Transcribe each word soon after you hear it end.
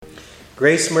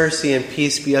Grace, mercy, and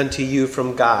peace be unto you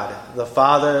from God, the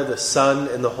Father, the Son,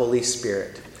 and the Holy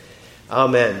Spirit.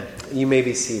 Amen. You may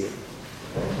be seated.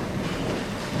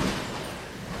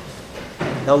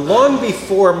 Now, long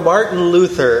before Martin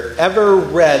Luther ever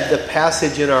read the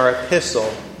passage in our epistle,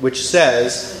 which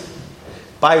says,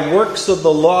 "By works of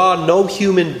the law no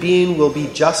human being will be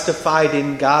justified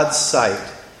in God's sight,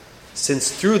 since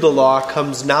through the law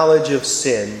comes knowledge of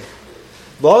sin,"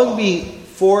 long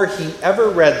before he ever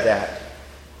read that,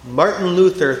 Martin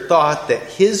Luther thought that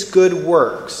his good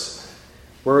works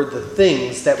were the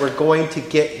things that were going to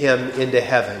get him into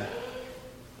heaven.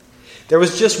 There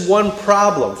was just one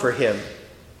problem for him.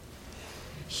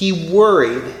 He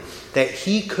worried that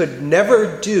he could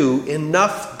never do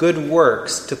enough good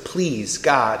works to please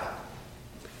God.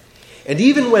 And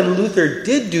even when Luther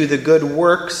did do the good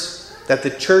works that the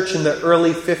church in the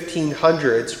early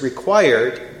 1500s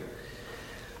required,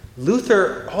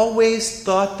 Luther always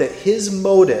thought that his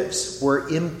motives were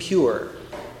impure,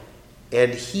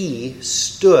 and he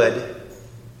stood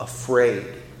afraid.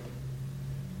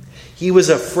 He was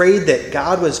afraid that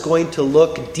God was going to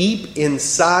look deep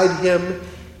inside him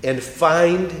and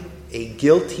find a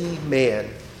guilty man.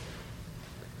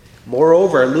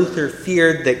 Moreover, Luther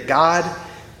feared that God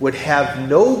would have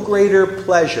no greater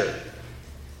pleasure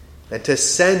than to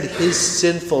send his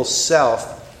sinful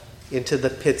self into the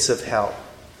pits of hell.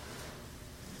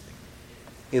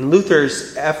 In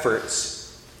Luther's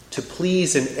efforts to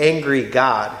please an angry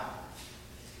God,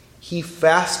 he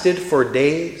fasted for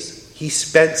days, he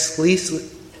spent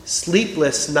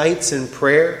sleepless nights in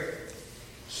prayer,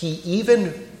 he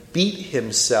even beat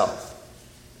himself,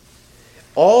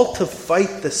 all to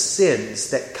fight the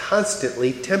sins that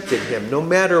constantly tempted him, no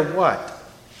matter what.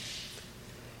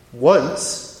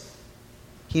 Once,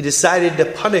 he decided to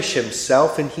punish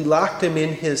himself, and he locked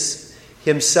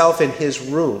himself in his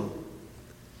room.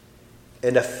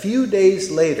 And a few days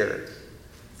later,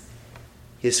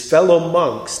 his fellow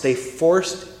monks, they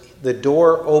forced the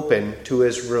door open to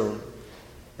his room,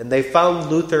 and they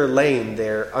found Luther laying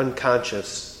there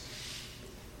unconscious.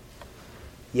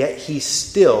 Yet he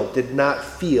still did not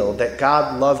feel that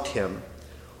God loved him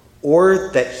or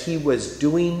that he was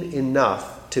doing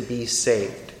enough to be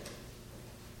saved.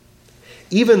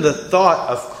 Even the thought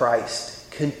of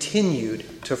Christ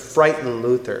continued to frighten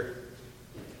Luther.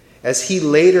 As he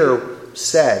later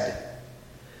said,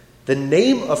 "The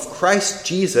name of Christ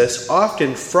Jesus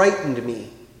often frightened me,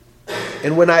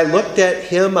 and when I looked at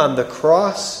him on the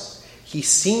cross, he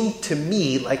seemed to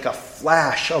me like a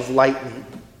flash of lightning.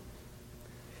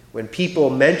 When people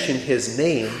mentioned his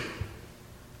name,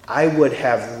 I would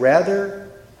have rather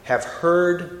have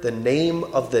heard the name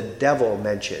of the devil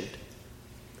mentioned.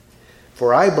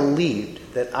 For I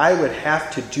believed that I would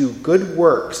have to do good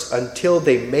works until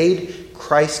they made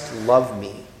Christ love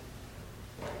me,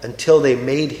 until they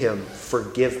made him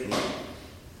forgive me."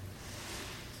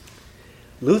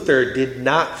 Luther did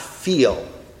not feel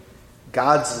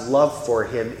God's love for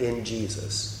him in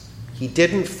Jesus. He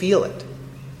didn't feel it.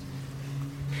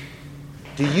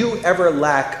 Do you ever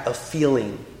lack a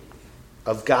feeling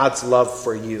of God's love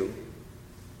for you?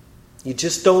 You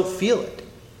just don't feel it.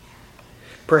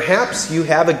 Perhaps you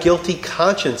have a guilty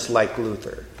conscience like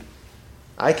Luther.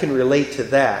 I can relate to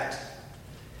that.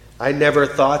 I never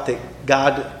thought that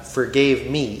God forgave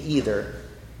me either.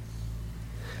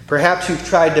 Perhaps you've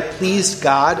tried to please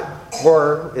God,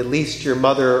 or at least your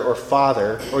mother or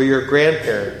father or your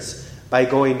grandparents, by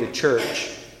going to church.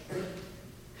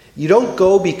 You don't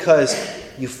go because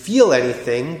you feel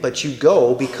anything, but you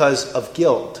go because of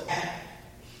guilt.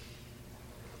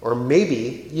 Or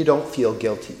maybe you don't feel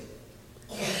guilty,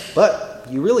 but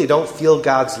you really don't feel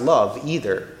God's love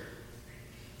either.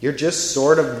 You're just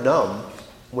sort of numb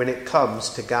when it comes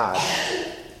to God.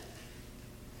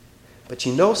 But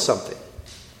you know something.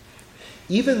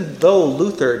 Even though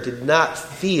Luther did not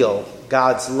feel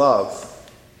God's love,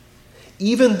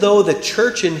 even though the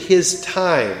church in his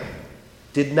time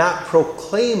did not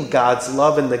proclaim God's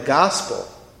love in the gospel,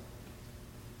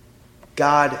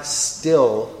 God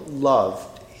still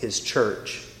loved his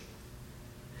church.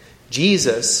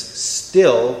 Jesus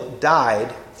still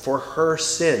died for her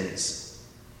sins.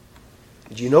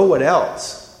 And you know what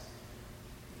else?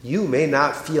 You may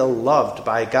not feel loved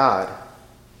by God,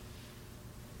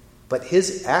 but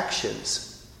his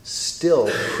actions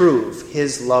still prove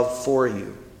his love for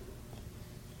you.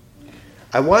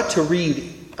 I want to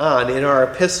read on in our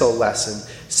epistle lesson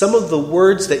some of the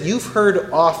words that you've heard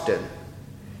often,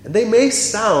 and they may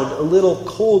sound a little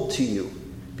cold to you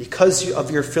because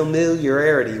of your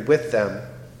familiarity with them.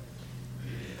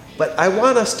 But I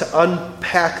want us to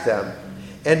unpack them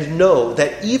and know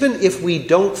that even if we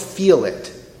don't feel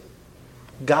it,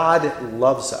 God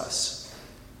loves us.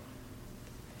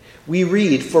 We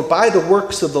read, "For by the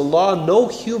works of the law no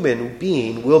human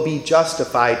being will be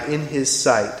justified in his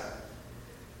sight,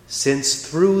 since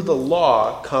through the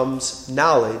law comes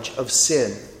knowledge of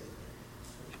sin.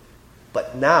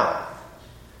 But now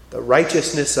the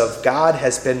righteousness of God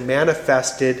has been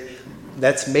manifested,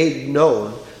 that's made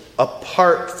known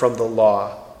apart from the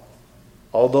law.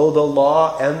 Although the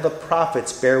law and the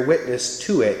prophets bear witness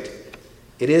to it,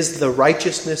 it is the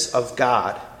righteousness of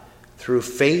God through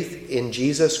faith in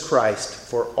Jesus Christ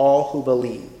for all who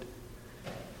believe.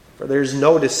 For there is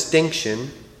no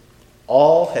distinction.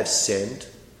 All have sinned.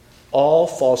 All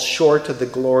fall short of the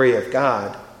glory of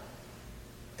God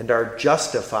and are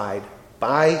justified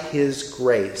by his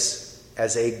grace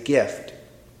as a gift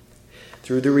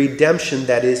through the redemption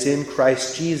that is in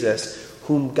Christ Jesus,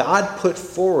 whom God put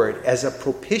forward as a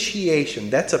propitiation,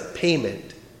 that's a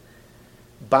payment,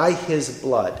 by his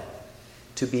blood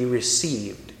to be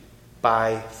received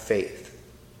by faith."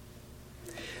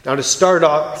 Now, to start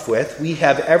off with, we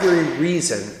have every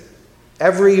reason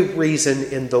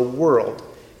in the world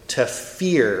to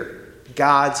fear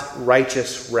God's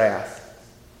righteous wrath.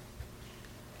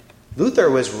 Luther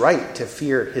was right to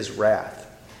fear his wrath.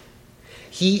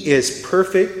 He is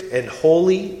perfect and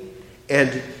holy,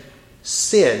 and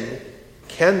sin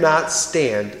cannot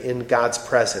stand in God's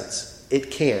presence. It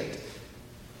can't.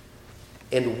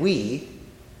 And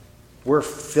we're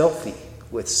filthy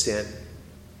with sin.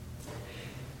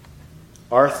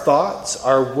 Our thoughts,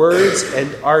 our words,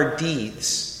 and our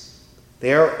deeds,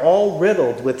 they are all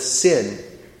riddled with sin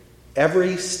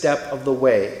every step of the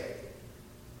way.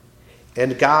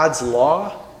 And God's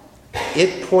law,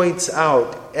 it points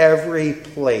out every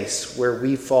place where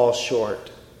we fall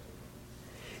short.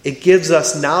 It gives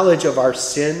us knowledge of our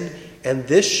sin, and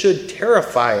this should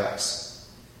terrify us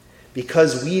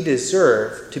because we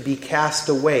deserve to be cast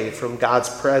away from God's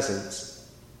presence.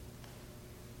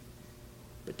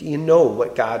 But do you know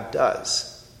what God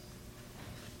does?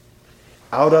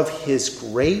 Out of his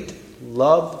great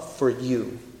love for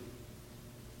you,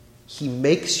 he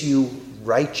makes you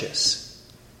righteous.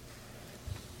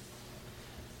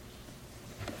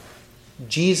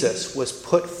 Jesus was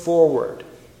put forward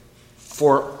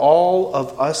for all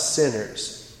of us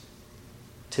sinners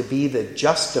to be the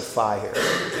justifier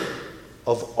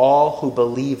of all who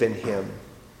believe in him.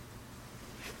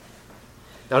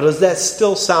 Now, does that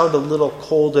still sound a little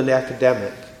cold and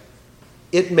academic?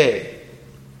 It may.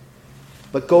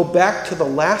 But go back to the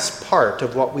last part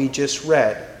of what we just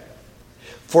read.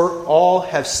 For all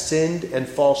have sinned and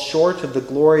fall short of the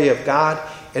glory of God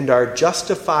and are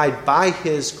justified by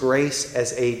his grace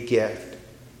as a gift.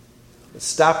 Let's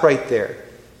stop right there.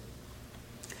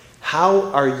 How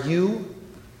are you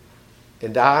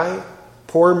and I,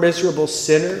 poor miserable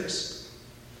sinners,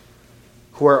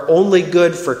 who are only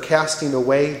good for casting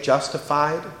away,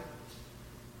 justified?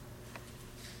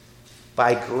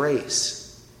 By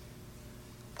grace.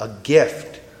 A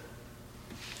gift.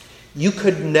 You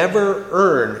could never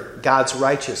earn God's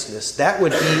righteousness. That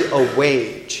would be a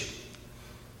wage.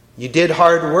 You did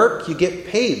hard work, you get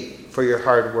paid for your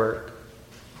hard work.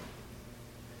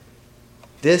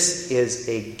 This is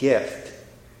a gift.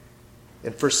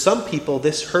 And for some people,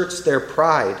 this hurts their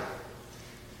pride.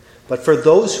 But for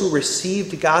those who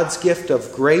received God's gift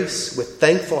of grace with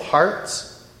thankful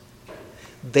hearts,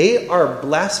 they are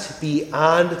blessed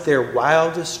beyond their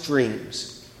wildest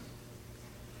dreams.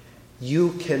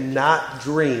 You cannot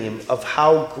dream of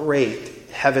how great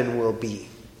heaven will be.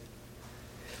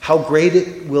 How great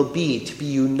it will be to be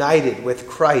united with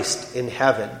Christ in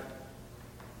heaven.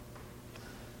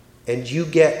 And you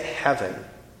get heaven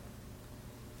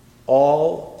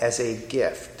all as a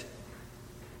gift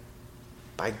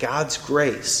by God's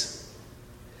grace.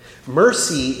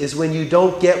 Mercy is when you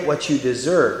don't get what you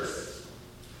deserve.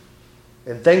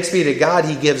 And thanks be to God,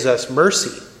 he gives us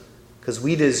mercy because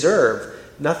we deserve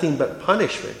nothing but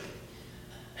punishment.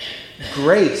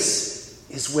 Grace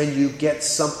is when you get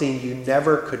something you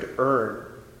never could earn,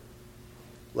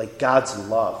 like God's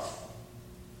love.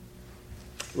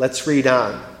 Let's read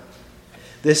on.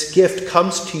 This gift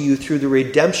comes to you through the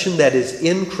redemption that is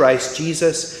in Christ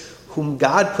Jesus, whom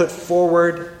God put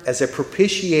forward as a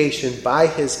propitiation by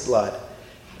his blood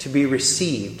to be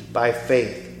received by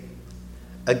faith.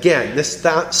 Again, this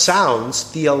sounds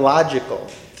theological,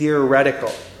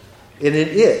 theoretical. And it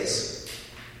is.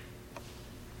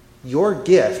 Your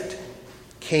gift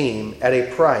came at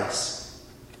a price.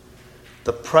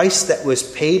 The price that was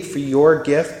paid for your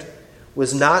gift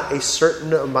was not a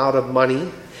certain amount of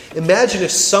money. Imagine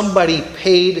if somebody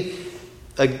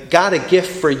got a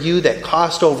gift for you that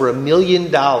cost over $1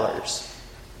 million.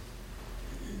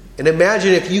 And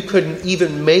imagine if you couldn't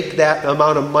even make that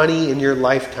amount of money in your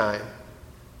lifetime.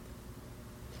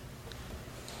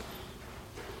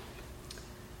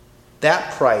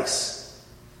 That price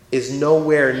is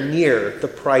nowhere near the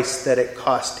price that it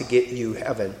cost to get you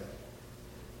heaven.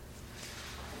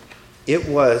 It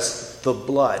was the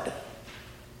blood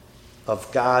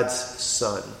of God's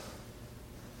Son.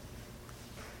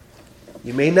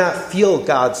 You may not feel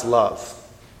God's love,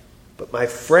 but my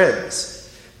friends,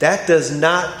 that does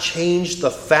not change the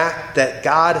fact that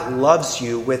God loves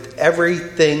you with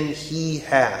everything He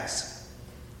has.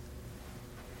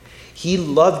 He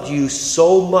loved you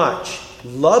so much,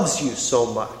 loves you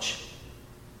so much,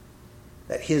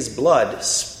 that His blood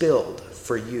spilled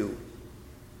for you.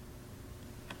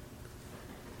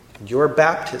 Your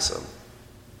baptism,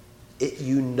 it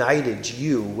united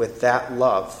you with that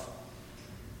love.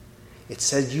 It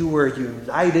said you were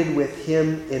united with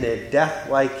Him in a death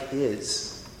like His.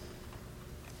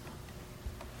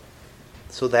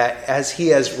 So that as He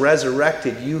has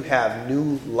resurrected, you have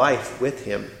new life with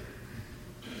Him.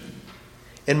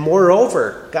 And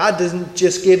moreover, God doesn't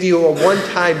just give you a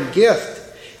one-time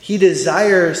gift. He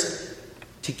desires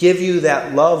to give you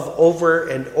that love over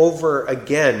and over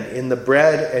again in the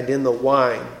bread and in the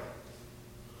wine.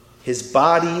 His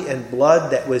body and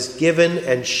blood that was given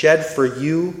and shed for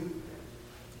you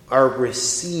are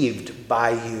received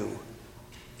by you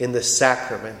in the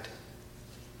sacrament.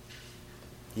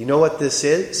 You know what this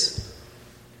is?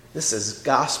 This is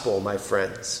gospel, my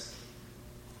friends.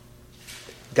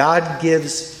 God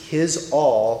gives His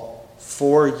all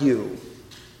for you.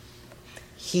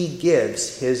 He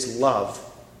gives His love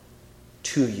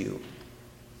to you.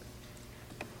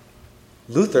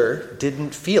 Luther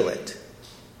didn't feel it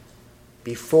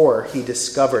before he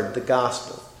discovered the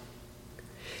gospel.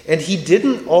 And he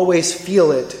didn't always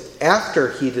feel it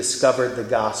after he discovered the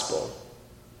gospel.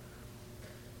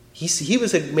 He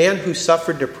was a man who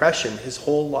suffered depression his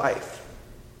whole life.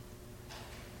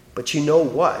 But you know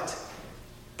what?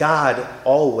 God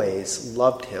always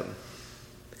loved him.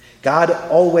 God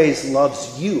always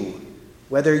loves you,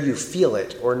 whether you feel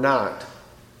it or not.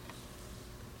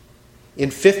 In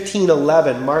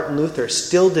 1511, Martin Luther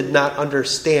still did not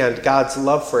understand God's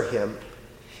love for him.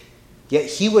 Yet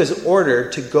he was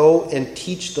ordered to go and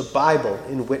teach the Bible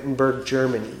in Wittenberg,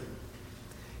 Germany.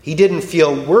 He didn't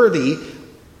feel worthy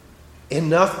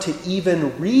enough to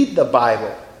even read the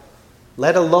Bible,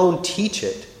 let alone teach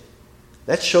it.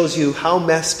 That shows you how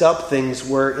messed up things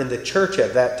were in the church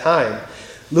at that time.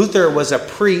 Luther was a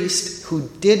priest who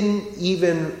didn't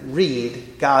even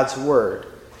read God's word,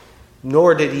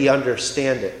 nor did he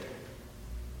understand it.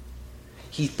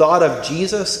 He thought of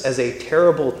Jesus as a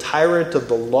terrible tyrant of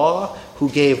the law who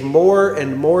gave more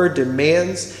and more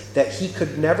demands that he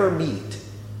could never meet.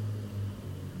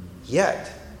 Yet,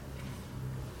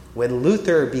 when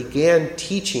Luther began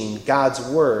teaching God's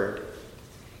word,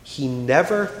 he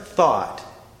never thought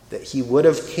that he would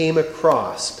have came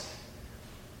across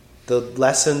the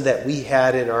lesson that we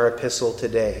had in our epistle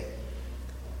today.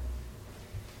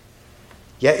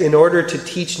 Yet in order to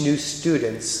teach new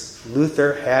students,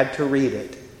 Luther had to read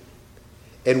it.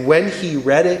 And when he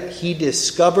read it, he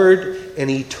discovered an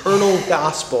eternal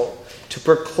gospel to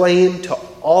proclaim to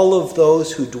all of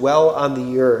those who dwell on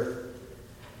the earth.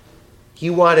 He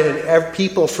wanted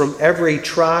people from every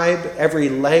tribe, every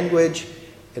language,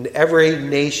 and every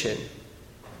nation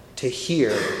to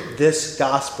hear this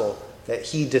gospel that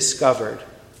he discovered.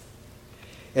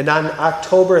 And on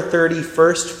October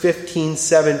 31st,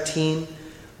 1517,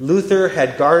 Luther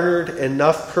had garnered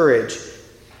enough courage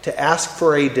to ask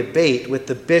for a debate with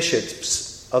the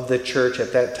bishops of the church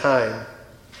at that time.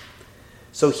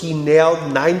 So he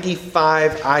nailed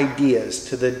 95 ideas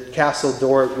to the castle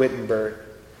door at Wittenberg.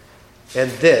 And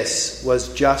this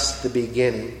was just the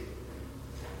beginning.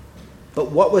 But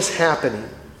what was happening?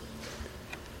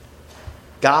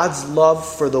 God's love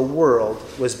for the world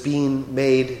was being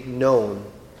made known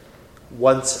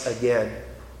once again.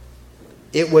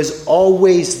 It was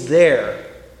always there,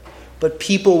 but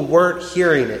people weren't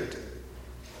hearing it.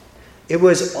 It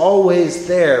was always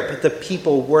there, but the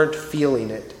people weren't feeling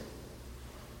it.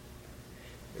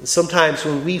 And sometimes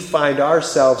when we find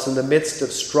ourselves in the midst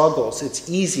of struggles, it's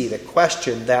easy to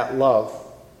question that love.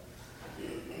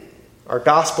 Our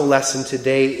gospel lesson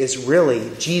today is really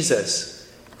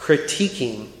Jesus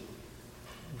critiquing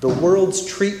the world's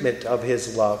treatment of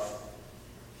his love.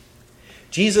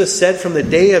 Jesus said, from the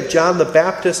day of John the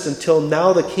Baptist until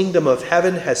now, the kingdom of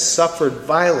heaven has suffered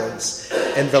violence,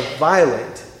 and the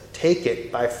violent take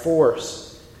it by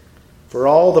force. For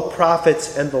all the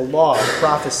prophets and the law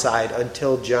prophesied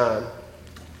until John.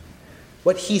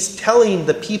 What he's telling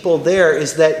the people there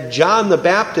is that John the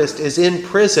Baptist is in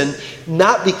prison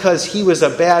not because he was a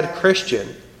bad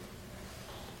Christian.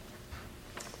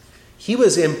 He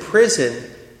was in prison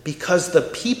because the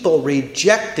people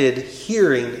rejected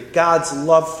hearing God's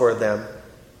love for them.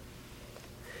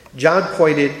 John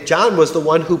was the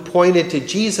one who pointed to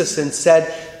Jesus and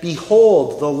said,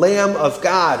 "Behold, the Lamb of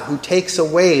God who takes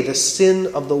away the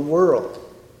sin of the world."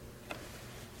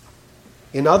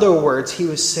 In other words, he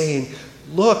was saying,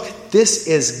 look, this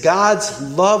is God's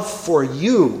love for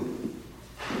you.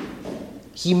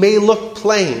 He may look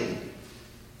plain.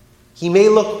 He may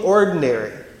look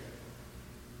ordinary.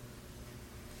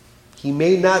 He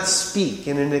may not speak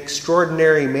in an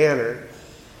extraordinary manner,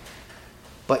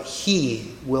 but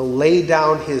he will lay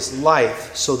down his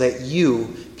life so that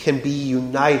you can be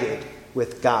united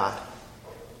with God.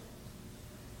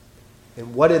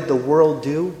 And what did the world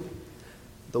do?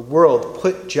 The world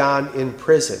put John in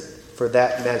prison for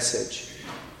that message.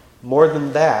 More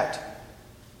than that,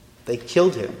 they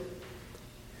killed him.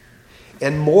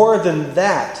 And more than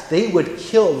that, they would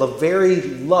kill the very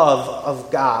love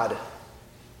of God.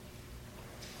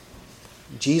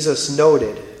 Jesus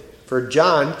noted, "For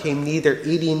John came neither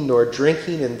eating nor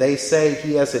drinking, and they say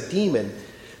he has a demon.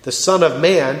 The Son of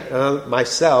Man,"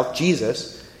 myself,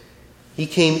 Jesus, "he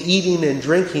came eating and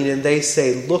drinking, and they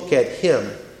say, look at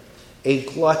him, a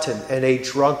glutton and a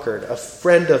drunkard, a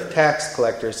friend of tax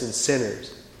collectors and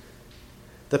sinners."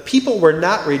 The people were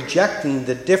not rejecting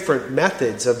the different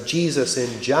methods of Jesus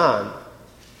and John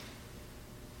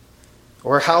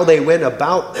or how they went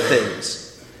about things.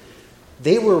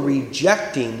 They were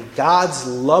rejecting God's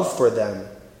love for them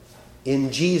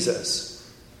in Jesus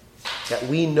that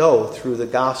we know through the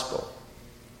gospel.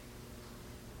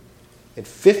 And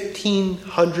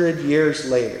 1,500 years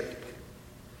later,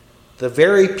 the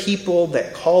very people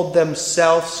that called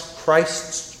themselves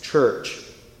Christ's church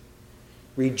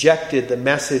rejected the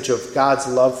message of God's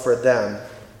love for them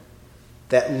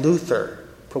that Luther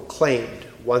proclaimed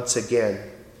once again.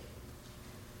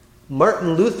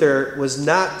 Martin Luther was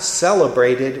not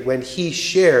celebrated when he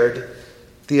shared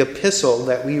the epistle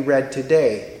that we read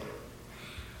today.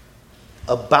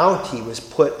 A bounty was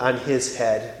put on his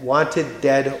head, wanted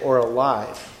dead or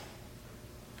alive.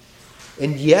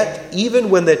 And yet, even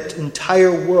when the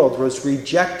entire world was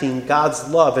rejecting God's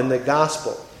love in the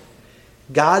gospel,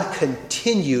 God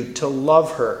continued to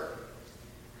love her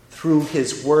through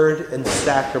his word and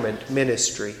sacrament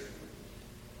ministry.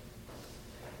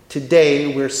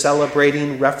 Today, we're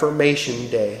celebrating Reformation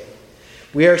Day.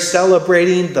 We are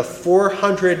celebrating the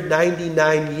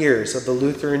 499 years of the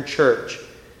Lutheran Church,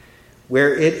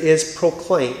 where it is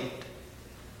proclaimed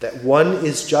that one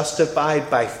is justified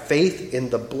by faith in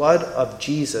the blood of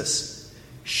Jesus,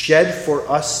 shed for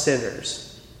us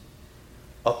sinners,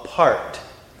 apart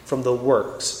from the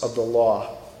works of the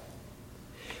law.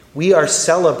 We are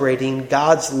celebrating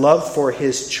God's love for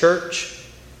his church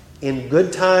in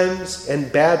good times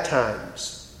and bad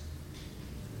times.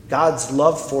 God's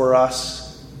love for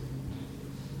us,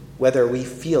 whether we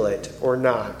feel it or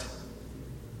not.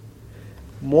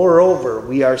 Moreover,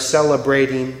 we are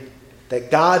celebrating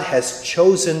that God has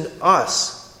chosen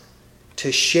us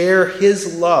to share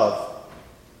his love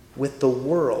with the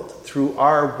world through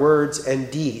our words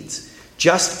and deeds,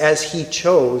 just as he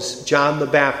chose John the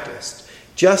Baptist,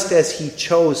 just as he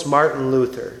chose Martin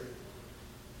Luther.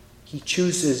 He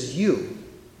chooses you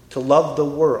to love the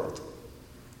world.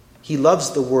 He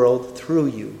loves the world through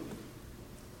you.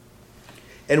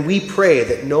 And we pray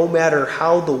that no matter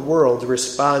how the world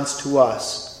responds to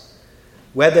us,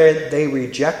 whether they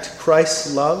reject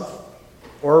Christ's love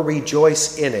or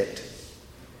rejoice in it,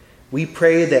 we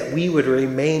pray that we would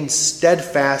remain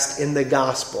steadfast in the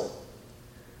gospel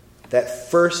that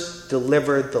first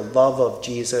delivered the love of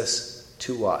Jesus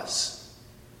to us.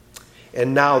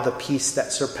 And now the peace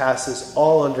that surpasses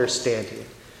all understanding.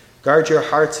 Guard your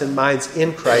hearts and minds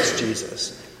in Christ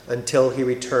Jesus until he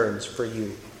returns for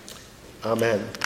you. Amen.